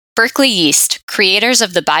Berkeley Yeast, creators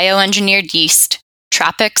of the bioengineered yeast,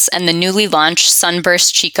 Tropics, and the newly launched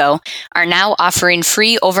Sunburst Chico, are now offering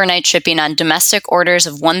free overnight shipping on domestic orders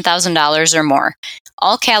of $1,000 or more.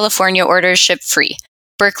 All California orders ship free.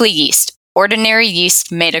 Berkeley Yeast, ordinary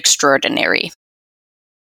yeast made extraordinary.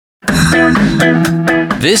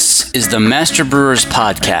 This is the Master Brewers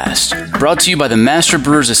Podcast, brought to you by the Master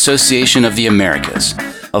Brewers Association of the Americas,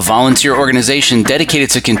 a volunteer organization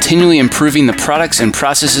dedicated to continually improving the products and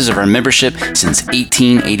processes of our membership since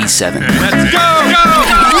 1887. Let's go!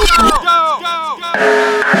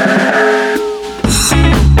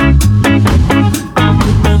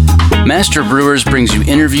 Master Brewers brings you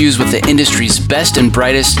interviews with the industry's best and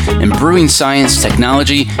brightest in brewing science,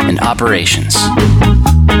 technology, and operations.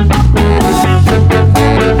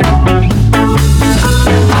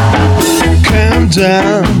 Calm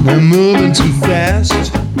down, I'm moving too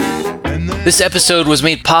fast. This episode was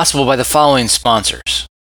made possible by the following sponsors.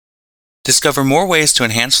 Discover more ways to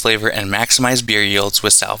enhance flavor and maximize beer yields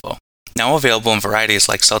with Salvo. Now available in varieties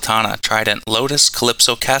like Sultana, Trident, Lotus,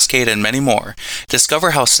 Calypso, Cascade, and many more.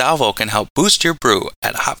 Discover how Salvo can help boost your brew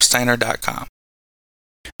at hopsteiner.com.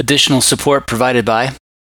 Additional support provided by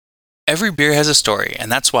Every beer has a story,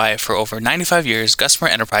 and that's why, for over 95 years, Gusmer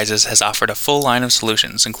Enterprises has offered a full line of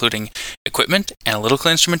solutions, including equipment,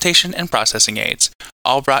 analytical instrumentation, and processing aids,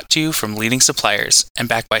 all brought to you from leading suppliers and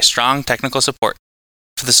backed by strong technical support.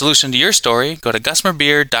 For the solution to your story, go to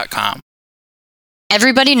gusmerbeer.com.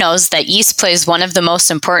 Everybody knows that yeast plays one of the most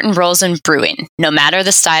important roles in brewing, no matter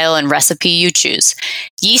the style and recipe you choose.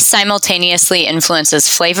 Yeast simultaneously influences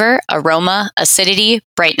flavor, aroma, acidity,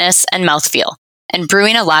 brightness, and mouthfeel. And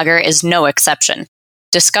brewing a lager is no exception.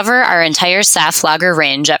 Discover our entire SAF lager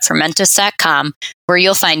range at fermentus.com, where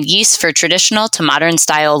you'll find yeast for traditional to modern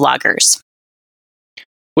style lagers.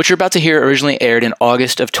 What you're about to hear originally aired in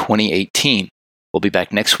August of 2018. We'll be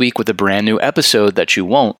back next week with a brand new episode that you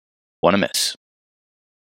won't want to miss.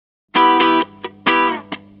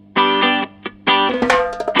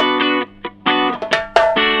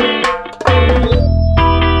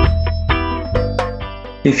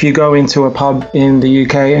 If you go into a pub in the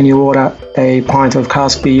UK and you order a pint of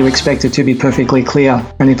cask beer, you expect it to be perfectly clear.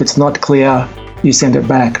 And if it's not clear, you send it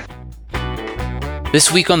back.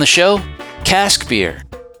 This week on the show, Cask beer.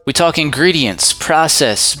 We talk ingredients,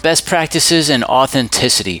 process, best practices, and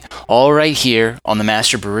authenticity, all right here on the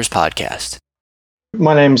Master Brewers Podcast.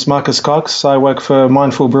 My name's Marcus Cox. I work for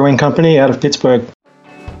Mindful Brewing Company out of Pittsburgh.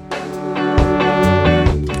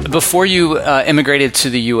 Before you immigrated to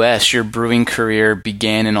the U.S., your brewing career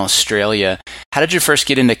began in Australia. How did you first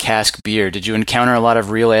get into cask beer? Did you encounter a lot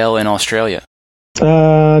of real ale in Australia?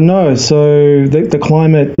 No. So the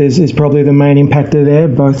climate is probably the main impactor there,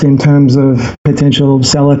 both in terms of potential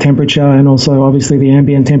cellar temperature and also obviously the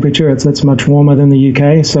ambient temperature. It's much warmer than the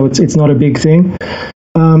UK, so it's not a big thing.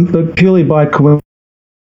 But purely by coincidence,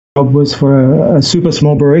 was for a super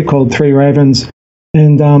small brewery called Three Ravens.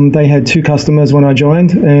 And they had two customers when I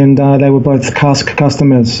joined, and they were both cask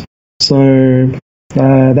customers. So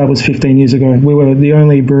that was 15 years ago. We were the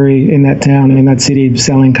only brewery in that town, in that city,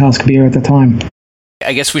 selling cask beer at the time.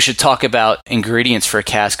 I guess we should talk about ingredients for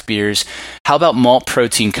cask beers. How about malt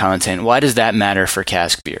protein content? Why does that matter for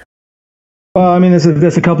cask beer? Well, I mean,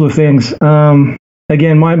 there's a couple of things.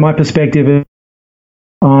 Again, my perspective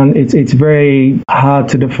on it's very hard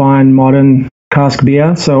to define modern cask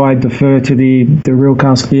beer, so I defer to the real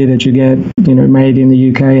cask beer that you get, made in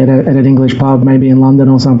the UK at an English pub, maybe in London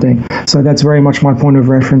or something. So that's very much my point of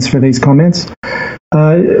reference for these comments.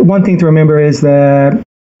 One thing to remember is that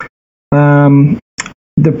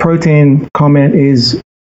the protein comment is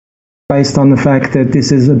based on the fact that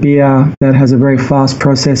this is a beer that has a very fast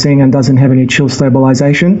processing and doesn't have any chill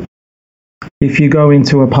stabilization. If you go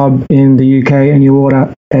into a pub in the UK and you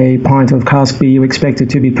order a pint of cask beer, you expect it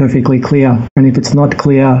to be perfectly clear. And if it's not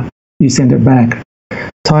clear, you send it back.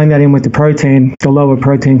 Tying that in with the protein, the lower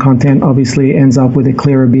protein content obviously ends up with a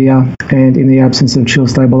clearer beer. And in the absence of chill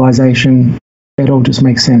stabilization, it all just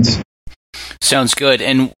makes sense. Sounds good.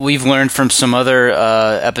 And we've learned from some other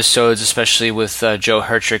episodes, especially with Joe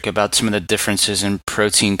Hertrick, about some of the differences in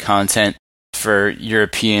protein content for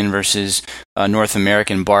European versus North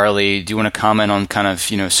American barley. Do you want to comment on kind of,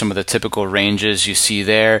 some of the typical ranges you see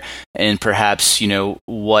there, and perhaps,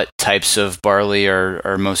 what types of barley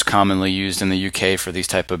are most commonly used in the UK for these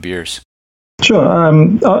type of beers? Sure.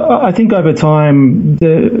 I think over time,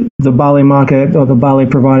 the barley market or the barley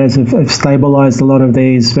providers have stabilized a lot of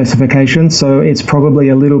these specifications. So it's probably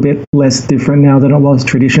a little bit less different now than it was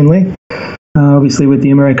traditionally. Obviously, with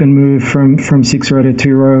the American move from 6-row to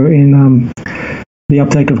 2-row in the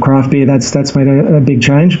uptake of craft beer, that's made a big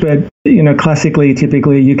change. But, classically,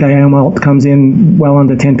 typically UK ale malt comes in well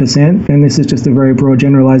under 10%. And this is just a very broad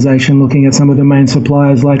generalization looking at some of the main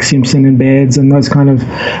suppliers like Simpson and Baird's and those kind of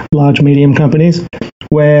large medium companies,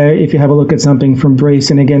 where if you have a look at something from Breeze,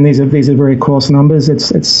 and again, these are very coarse numbers,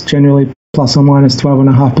 it's generally plus or minus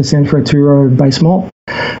 12.5% for a two-row base malt.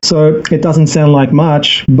 So it doesn't sound like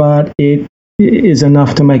much, but it is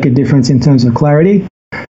enough to make a difference in terms of clarity.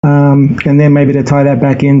 And then maybe to tie that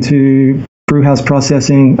back into brewhouse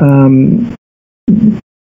processing,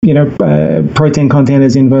 protein content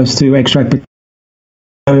is inverse to extract.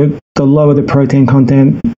 So the lower the protein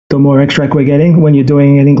content, the more extract we're getting. When you're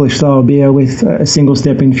doing an English style beer with a single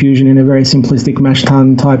step infusion in a very simplistic mash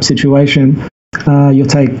tun type situation, you'll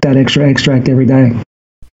take that extra extract every day.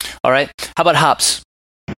 All right. How about hops?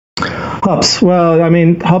 Hops. Well, I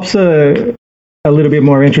mean, hops are a little bit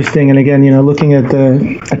more interesting. And again, looking at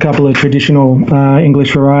a couple of traditional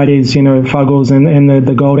English varieties, Fuggles and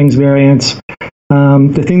the Goldings variants,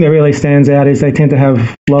 the thing that really stands out is they tend to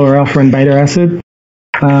have lower alpha and beta acid.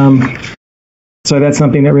 So that's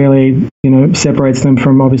something that really, separates them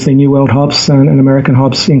from obviously New World hops and American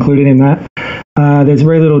hops included in that. There's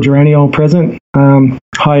very little geraniol present,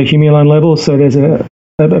 higher humulone levels, so there's a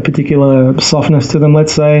particular softness to them,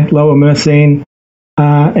 let's say, lower myrcene,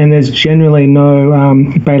 and there's generally no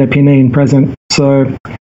beta-pinene present. So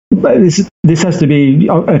this has to be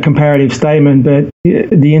a comparative statement, but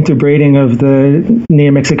the interbreeding of the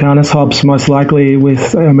Neo-Mexicanus hops, most likely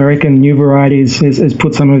with American new varieties, has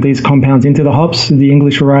put some of these compounds into the hops. The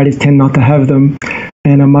English varieties tend not to have them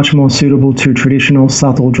and are much more suitable to traditional,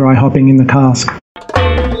 subtle, dry hopping in the cask.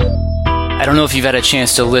 I don't know if you've had a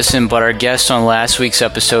chance to listen, but our guest on last week's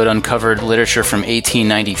episode uncovered literature from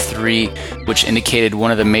 1893, which indicated one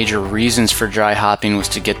of the major reasons for dry hopping was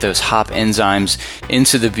to get those hop enzymes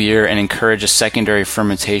into the beer and encourage a secondary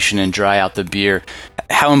fermentation and dry out the beer.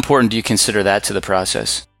 How important do you consider that to the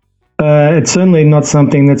process? It's certainly not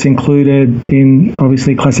something that's included in,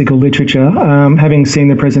 obviously, classical literature. Having seen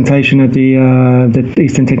the presentation at the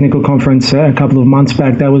Eastern Technical Conference a couple of months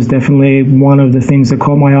back, that was definitely one of the things that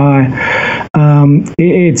caught my eye.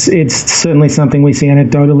 It's certainly something we see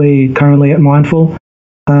anecdotally currently at Mindful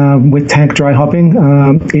with tank dry hopping.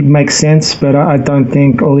 It makes sense, but I don't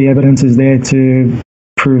think all the evidence is there to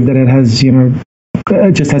prove that it has,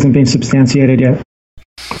 it just hasn't been substantiated yet.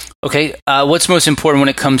 Okay, what's most important when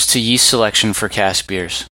it comes to yeast selection for cask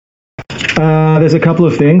beers? There's a couple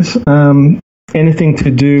of things. Anything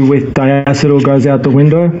to do with diacetyl goes out the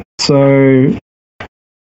window. So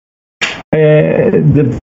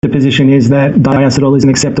the position is that diacetyl is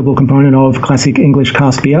an acceptable component of classic English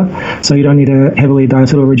cask beer, so you don't need a heavily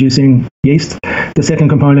diacetyl reducing yeast. The second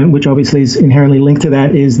component, which obviously is inherently linked to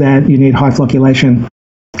that, is that you need high flocculation.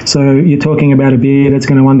 So you're talking about a beer that's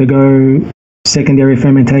going to undergo secondary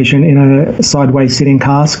fermentation in a sideways sitting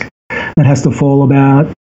cask that has to fall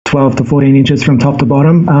about 12 to 14 inches from top to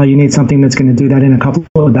bottom. You need something that's going to do that in a couple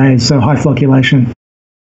of days, so high flocculation.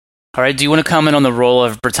 All right, do you want to comment on the role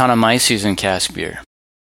of Brettanomyces in cask beer?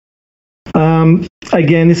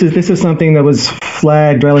 Again, this is something that was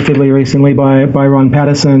flagged relatively recently by Ron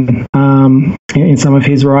Patterson in some of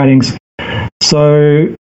his writings.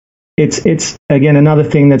 So it's again another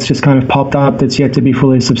thing that's just kind of popped up that's yet to be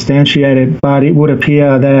fully substantiated, but it would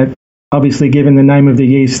appear that obviously given the name of the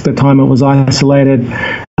yeast, the time it was isolated,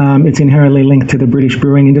 it's inherently linked to the British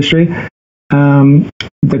brewing industry.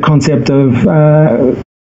 The concept of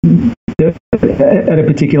at a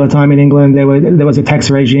particular time in England, there was a tax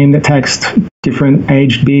regime that taxed different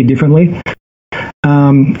aged beer differently.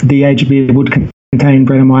 The aged beer would contain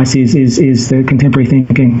Brettanomyces is the contemporary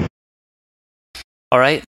thinking. All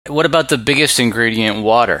right. What about the biggest ingredient,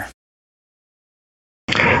 water?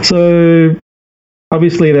 So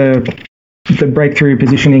obviously the breakthrough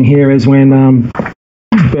positioning here is when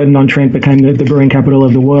Burton-on-Trent became the brewing capital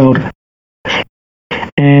of the world.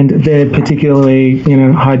 And they're particularly,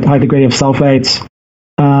 high degree of sulfates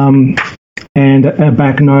and a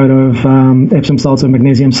back note of Epsom salts of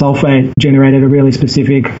magnesium sulfate generated a really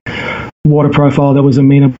specific water profile that was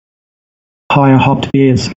amenable to higher hopped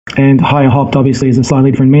beers. And higher hopped obviously is a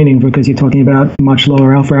slightly different meaning because you're talking about much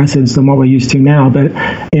lower alpha acids than what we're used to now, but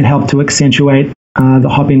it helped to accentuate the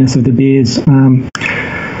hoppiness of the beers.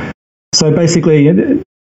 So basically,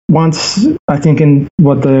 once, I think in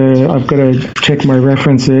I've got to check my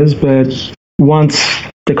references, but once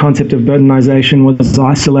the concept of Burtonization was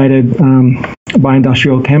isolated by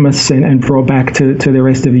industrial chemists and brought back to the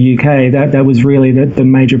rest of the UK, that was really the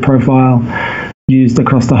major profile used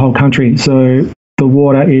across the whole country. So the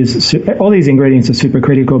water is, all these ingredients are super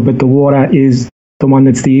critical, but the water is the one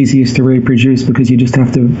that's the easiest to reproduce because you just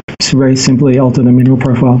have to very simply alter the mineral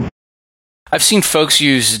profile. I've seen folks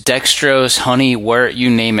use dextrose, honey, wort, you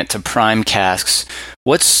name it, to prime casks.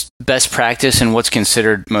 What's best practice and what's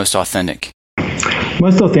considered most authentic?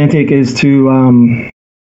 Most authentic is to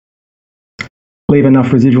leave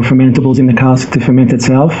enough residual fermentables in the cask to ferment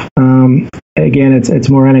itself. Again, it's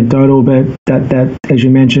more anecdotal, but that as you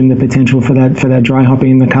mentioned, the potential for that dry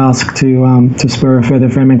hopping in the cask to spur further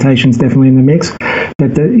fermentation is definitely in the mix.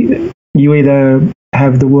 But you either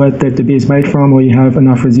have the wort that the beer is made from, or you have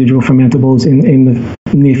enough residual fermentables in the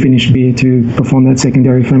near finished beer to perform that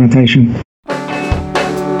secondary fermentation.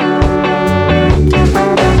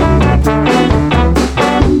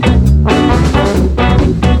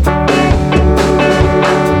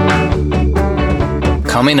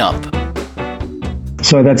 Coming up.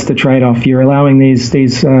 So that's the trade-off. You're allowing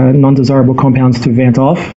these non-desirable compounds to vent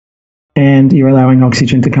off, and you're allowing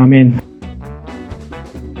oxygen to come in.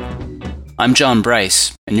 I'm John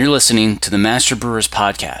Bryce, and you're listening to the Master Brewers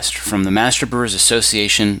Podcast from the Master Brewers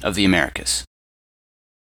Association of the Americas.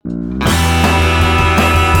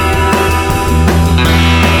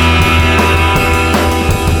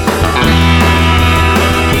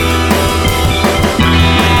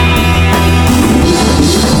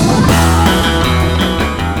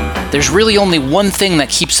 There's really only one thing that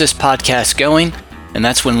keeps this podcast going, and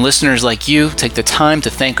that's when listeners like you take the time to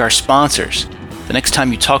thank our sponsors. The next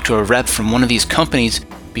time you talk to a rep from one of these companies,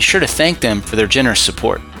 be sure to thank them for their generous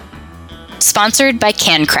support. Sponsored by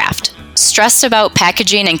CanCraft. Stressed about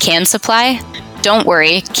packaging and can supply? Don't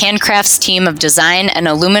worry, CanCraft's team of design and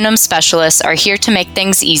aluminum specialists are here to make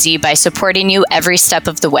things easy by supporting you every step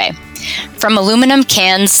of the way. From aluminum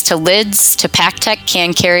cans to lids to PackTech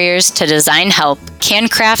can carriers to design help,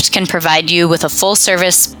 CanCraft can provide you with a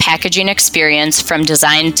full-service packaging experience from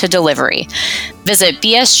design to delivery. Visit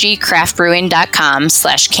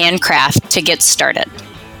bsgcraftbrewing.com/CanCraft to get started.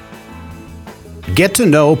 Get to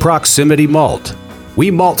know Proximity Malt. We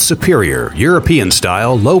malt superior,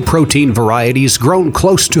 European-style, low-protein varieties grown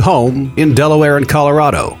close to home in Delaware and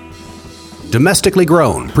Colorado. Domestically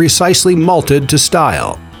grown, precisely malted to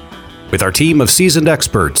style. With our team of seasoned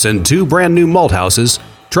experts and 2 brand-new malt houses,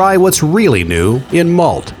 try what's really new in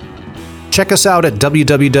malt. Check us out at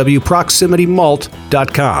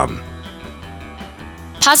www.proximitymalt.com.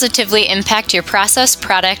 Positively impact your process,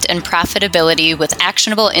 product, and profitability with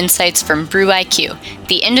actionable insights from BrewIQ,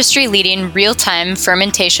 the industry-leading real-time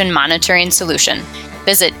fermentation monitoring solution.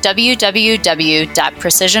 Visit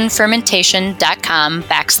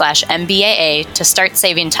www.precisionfermentation.com/MBAA to start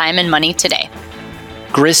saving time and money today.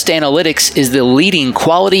 Grist Analytics is the leading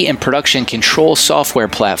quality and production control software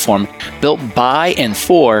platform built by and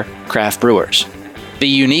for craft brewers. The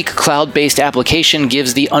unique cloud-based application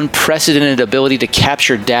gives the unprecedented ability to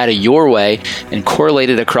capture data your way and correlate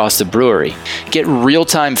it across the brewery. Get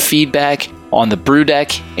real-time feedback on the brew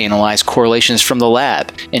deck, analyze correlations from the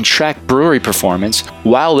lab, and track brewery performance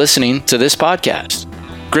while listening to this podcast.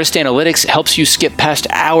 Grist Analytics helps you skip past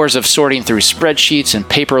hours of sorting through spreadsheets and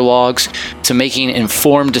paper logs to making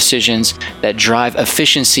informed decisions that drive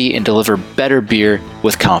efficiency and deliver better beer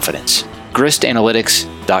with confidence.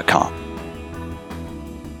 GristAnalytics.com.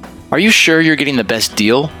 Are you sure you're getting the best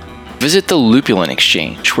deal? Visit the Lupulin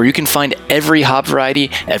Exchange, where you can find every hop variety,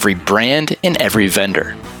 every brand, and every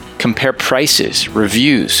vendor. Compare prices,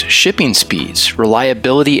 reviews, shipping speeds,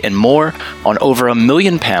 reliability, and more on over 1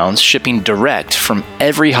 million pounds shipping direct from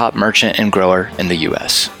every hop merchant and grower in the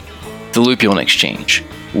U.S. The Lupulin Exchange.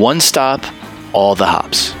 One stop, all the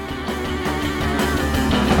hops.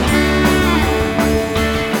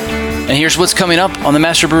 And here's what's coming up on the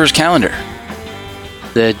Master Brewers calendar.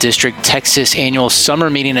 The District Texas Annual Summer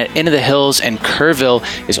Meeting at Inn of the Hills and Kerrville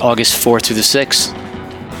is August 4th through the 6th.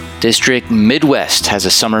 District Midwest has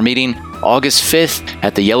a summer meeting August 5th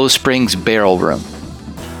at the Yellow Springs Barrel Room.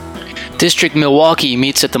 District Milwaukee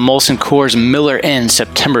meets at the Molson Coors Miller Inn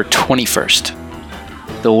September 21st.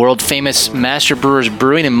 The world-famous Master Brewers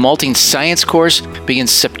Brewing and Malting Science course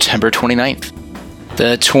begins September 29th.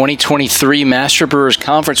 The 2023 Master Brewers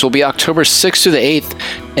Conference will be October 6th through the 8th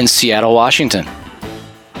in Seattle, Washington.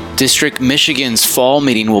 District Michigan's fall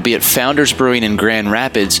meeting will be at Founders Brewing in Grand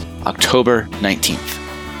Rapids, October 19th.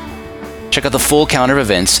 Check out the full calendar of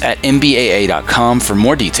events at mbaa.com for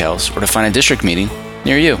more details or to find a district meeting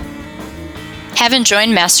near you. Haven't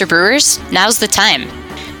joined Master Brewers? Now's the time.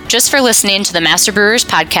 Just for listening to the Master Brewers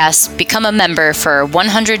podcast, become a member for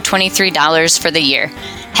 $123 for the year.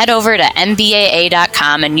 Head over to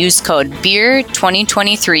mbaa.com and use code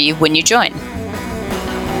BEER2023 when you join.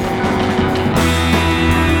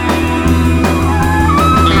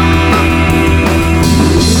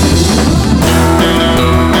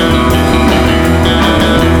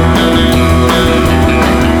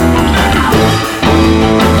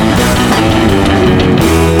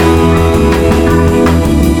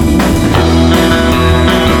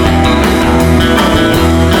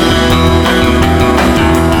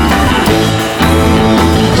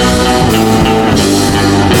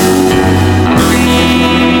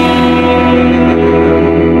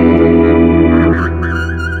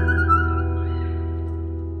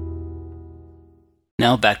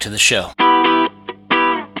 now back to the show.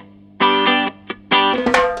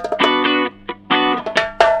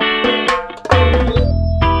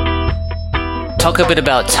 Talk a bit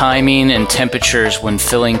about timing and temperatures when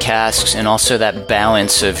filling casks, and also that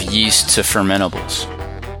balance of yeast to fermentables.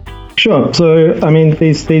 Sure. So, I mean,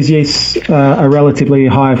 these yeasts are relatively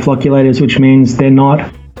high flocculators, which means they're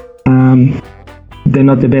not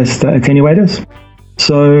the best attenuators.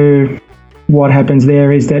 So what happens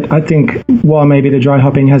there is that I think while maybe the dry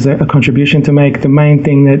hopping has a contribution to make, the main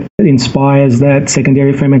thing that inspires that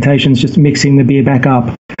secondary fermentation is just mixing the beer back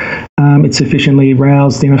up. It's sufficiently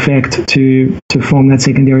roused in effect to form that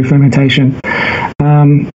secondary fermentation.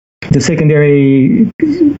 The secondary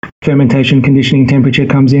fermentation conditioning temperature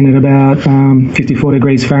comes in at about 54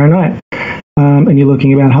 degrees Fahrenheit, and you're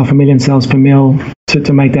looking about 500,000 cells per mil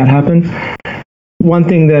to make that happen. One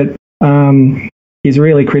thing that is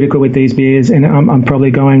really critical with these beers, and I'm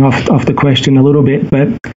probably going off the question a little bit,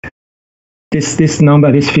 but this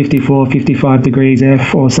number, this 54, 55 degrees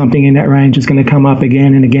F or something in that range is going to come up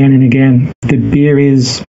again and again and again. The beer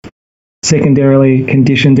is secondarily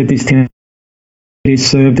conditioned at this temperature. It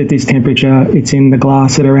is served at this temperature. It's in the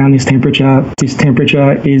glass at around this temperature. This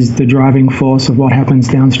temperature is the driving force of what happens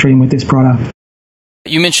downstream with this product.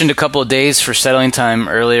 You mentioned a couple of days for settling time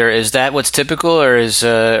earlier. Is that what's typical, or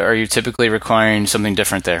are you typically requiring something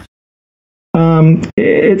different there?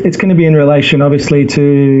 It's going to be in relation, obviously,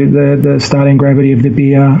 to the starting gravity of the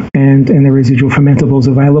beer and the residual fermentables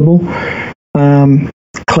available.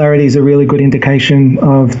 Clarity is a really good indication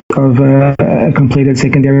of a completed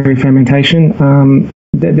secondary fermentation.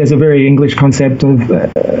 There's a very English concept of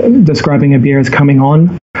describing a beer as coming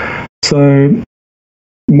on. So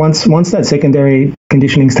once that secondary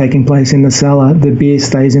conditioning is taking place in the cellar, the beer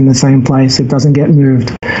stays in the same place. It doesn't get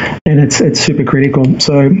moved, and it's super critical.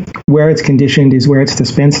 So where it's conditioned is where it's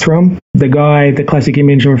dispensed from. The classic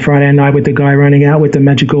image of a Friday night with the guy running out with the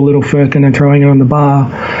magical little firkin and throwing it on the bar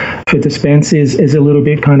for dispense is a little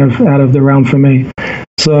bit kind of out of the realm for me.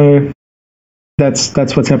 So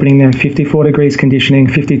that's what's happening there. 54 degrees conditioning,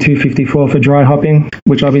 52, 54 for dry hopping,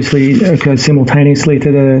 which obviously occurs simultaneously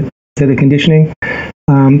to the conditioning.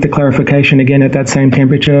 The clarification again at that same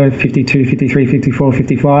temperature, 52, 53, 54,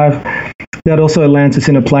 55. That also lands us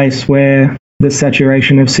in a place where the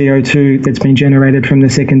saturation of CO2 that's been generated from the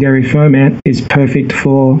secondary ferment is perfect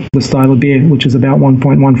for the style of beer, which is about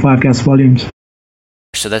 1.15 gas volumes.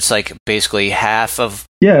 So that's like basically half of...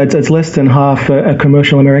 Yeah, it's less than half a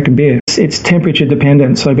commercial American beer. It's temperature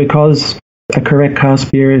dependent. So because a correct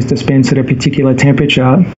cask beer is dispensed at a particular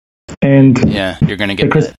temperature, and you're going to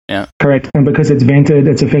get that. Yeah, correct. And because it's vented,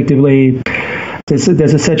 it's effectively there's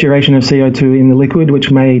a saturation of CO2 in the liquid, which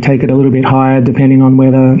may take it a little bit higher depending on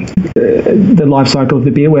whether the life cycle of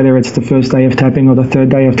the beer, whether it's the first day of tapping or the third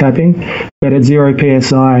day of tapping. But at 0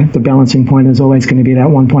 psi, the balancing point is always going to be that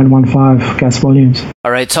 1.15 gas volumes.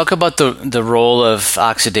 All right, talk about the role of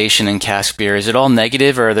oxidation in cask beer. Is it all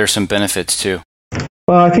negative, or are there some benefits too?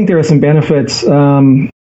 Well, I think there are some benefits.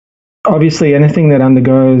 Obviously, anything that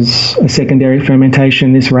undergoes a secondary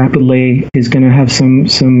fermentation this rapidly is going to have some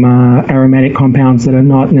aromatic compounds that are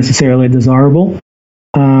not necessarily desirable.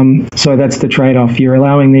 So that's the trade-off. You're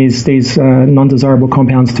allowing these non-desirable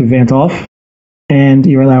compounds to vent off, and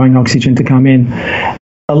you're allowing oxygen to come in.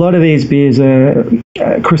 A lot of these beers are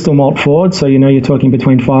crystal malt forward, so you're talking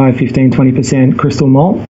between 5, 15, 20% crystal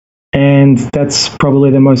malt. And that's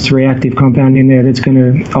probably the most reactive compound in there that's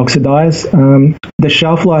going to oxidize. The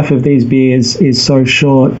shelf life of these beers is so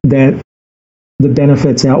short that the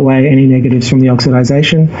benefits outweigh any negatives from the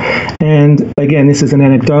oxidization. And again, this is an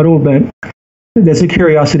anecdotal, but there's a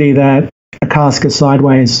curiosity that a cask is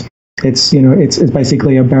sideways. It's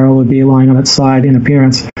basically a barrel of beer lying on its side in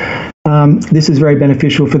appearance. This is very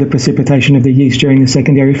beneficial for the precipitation of the yeast during the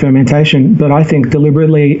secondary fermentation, but I think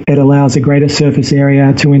deliberately it allows a greater surface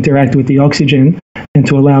area to interact with the oxygen and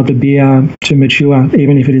to allow the beer to mature,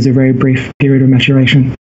 even if it is a very brief period of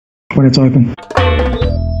maturation when it's open.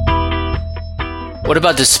 What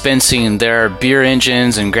about dispensing? There are beer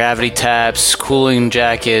engines and gravity taps, cooling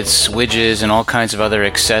jackets, widgets, and all kinds of other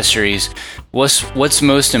accessories. What's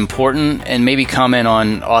most important, and maybe comment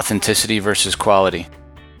on authenticity versus quality?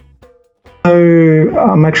 So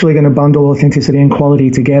I'm actually going to bundle authenticity and quality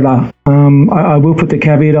together. I will put the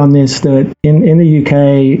caveat on this that in the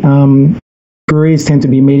UK, breweries tend to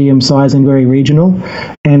be medium size and very regional,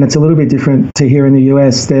 and it's a little bit different to here in the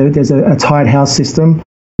US. There's a tied house system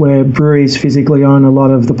where breweries physically own a lot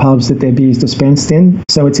of the pubs that their beer is dispensed in,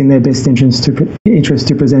 so it's in their best interest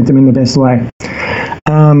to present them in the best way.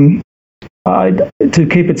 To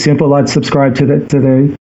keep it simple, I'd subscribe to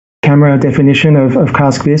the camera definition of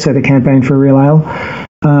cask beer, so the campaign for real ale,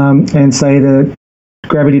 and say that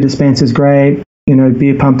gravity dispense is great,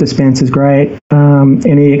 beer pump dispense is great.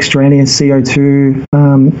 Any extraneous CO2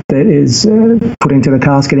 that is put into the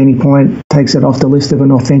cask at any point takes it off the list of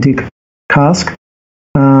an authentic cask.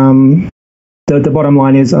 The bottom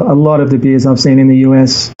line is a lot of the beers I've seen in the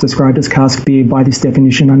US described as cask beer by this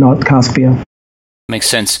definition are not cask beer. Makes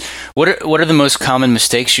sense. What are the most common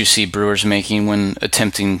mistakes you see brewers making when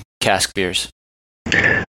attempting cask beers?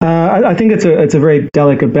 I think it's a very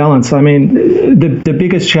delicate balance. I mean, the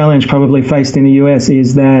biggest challenge probably faced in the US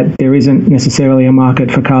is that there isn't necessarily a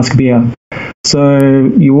market for cask beer. So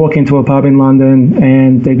you walk into a pub in London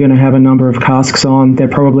and they're going to have a number of casks on. They're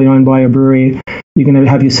probably owned by a brewery. You're going to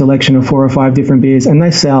have your selection of 4 or 5 different beers, and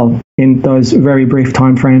they sell in those very brief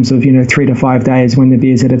time frames of 3 to 5 days when the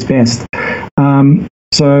beer's at its best.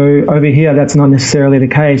 So over here, that's not necessarily the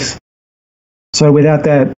case. So without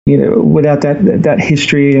that, without that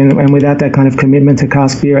history and without that kind of commitment to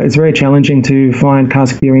cask beer, it's very challenging to find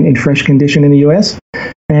cask beer in fresh condition in the US.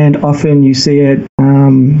 And often you see it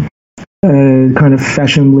kind of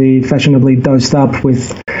fashionably dosed up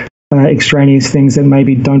with extraneous things that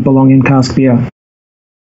maybe don't belong in cask beer.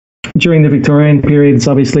 During the Victorian period, it's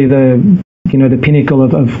obviously the pinnacle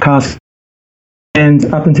of cask. And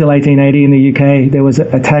up until 1880 in the UK, there was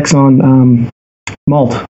a tax on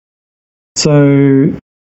malt. So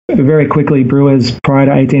very quickly, brewers prior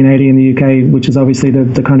to 1880 in the UK, which is obviously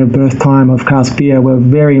the kind of birth time of cask beer, were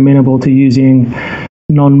very amenable to using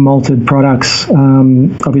non-malted products.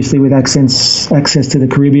 Obviously, with access to the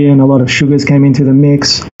Caribbean, a lot of sugars came into the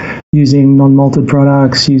mix, using non-malted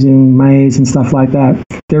products, using maize and stuff like that.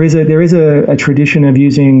 There is a tradition of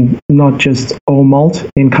using not just all malt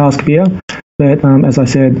in cask beer, but as I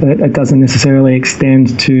said, it doesn't necessarily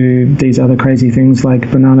extend to these other crazy things like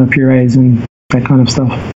banana purees and that kind of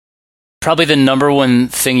stuff. Probably the number one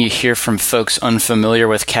thing you hear from folks unfamiliar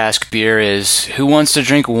with cask beer is, who wants to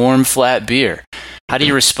drink warm, flat beer? How do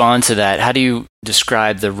you respond to that? How do you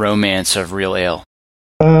describe the romance of real ale?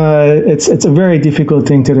 It's a very difficult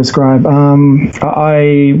thing to describe.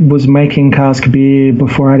 I was making cask beer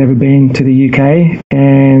before I'd ever been to the UK,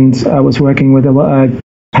 and I was working with I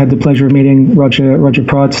had the pleasure of meeting Roger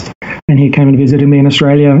Probst, and he came and visited me in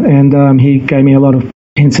Australia, and he gave me a lot of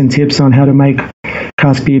hints and tips on how to make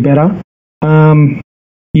cask beer better.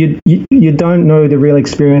 You don't know the real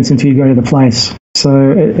experience until you go to the place.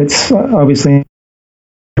 So it's obviously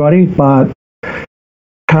everybody, but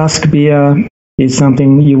cask beer is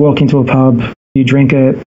something you walk into a pub, you drink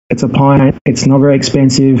it, it's a pint, it's not very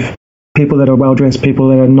expensive. People that are well-dressed, people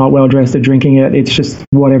that are not well-dressed are drinking it. It's just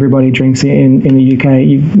what everybody drinks in the UK.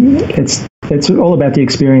 It's all about the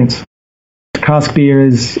experience. Cask beer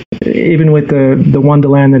is, even with the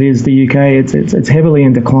wonderland that is the UK, it's heavily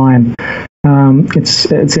in decline. It's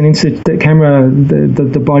the camera,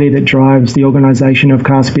 the body that drives the organisation of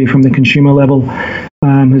cask beer from the consumer level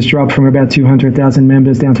has dropped from about 200,000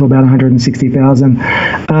 members down to about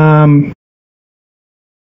 160,000.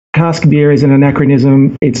 Cask beer is an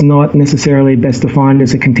anachronism. It's not necessarily best defined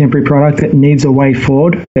as a contemporary product. It needs a way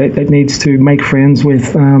forward. It needs to make friends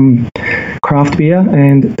with craft beer,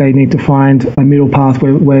 and they need to find a middle path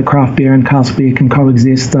where craft beer and cask beer can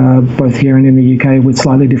coexist both here and in the UK with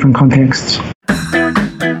slightly different contexts.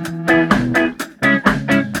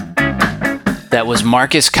 That was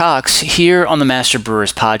Marcus Cox here on the Master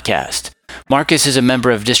Brewers podcast. Marcus is a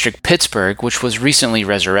member of District Pittsburgh, which was recently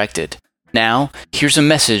resurrected. Now, here's a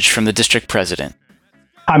message from the district president.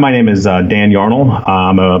 Hi, my name is Dan Yarnell.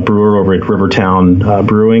 I'm a brewer over at Rivertown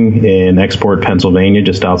Brewing in Export, Pennsylvania,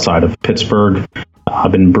 just outside of Pittsburgh.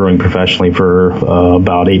 I've been brewing professionally for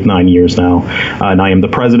about 8-9 years now, and I am the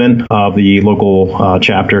president of the local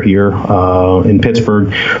chapter here in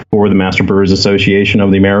Pittsburgh for the Master Brewers Association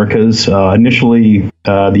of the Americas. Initially, the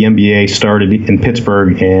MBA started in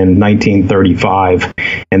Pittsburgh in 1935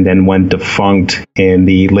 and then went defunct in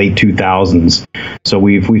the late 2000s. So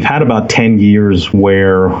we've had about 10 years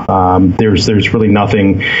where there's really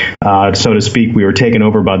nothing, so to speak. We were taken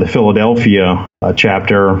over by the Philadelphia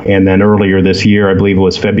chapter, and then earlier this year, I believe it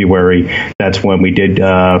was February, that's when we did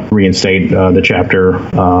reinstate the chapter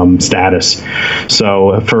status.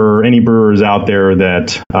 So for any brewers out there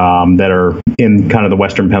that are in kind of the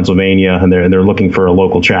Western Pennsylvania and they're looking for a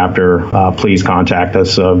local chapter, please contact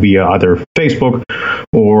us via either Facebook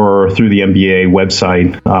or through the MBA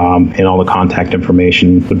website, and all the contact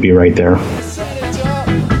information would be right there.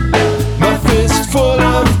 My fist full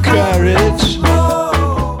of courage.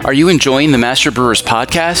 Are you enjoying the Master Brewers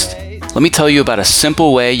podcast? Let me tell you about a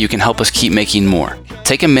simple way you can help us keep making more.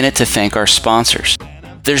 Take a minute to thank our sponsors.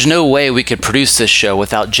 There's no way we could produce this show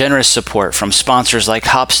without generous support from sponsors like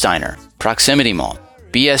Hopsteiner, Proximity Malt,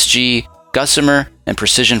 BSG, Gussamer, and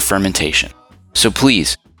Precision Fermentation. So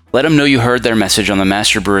please, let them know you heard their message on the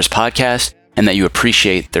Master Brewers podcast and that you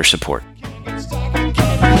appreciate their support.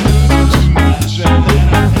 Strength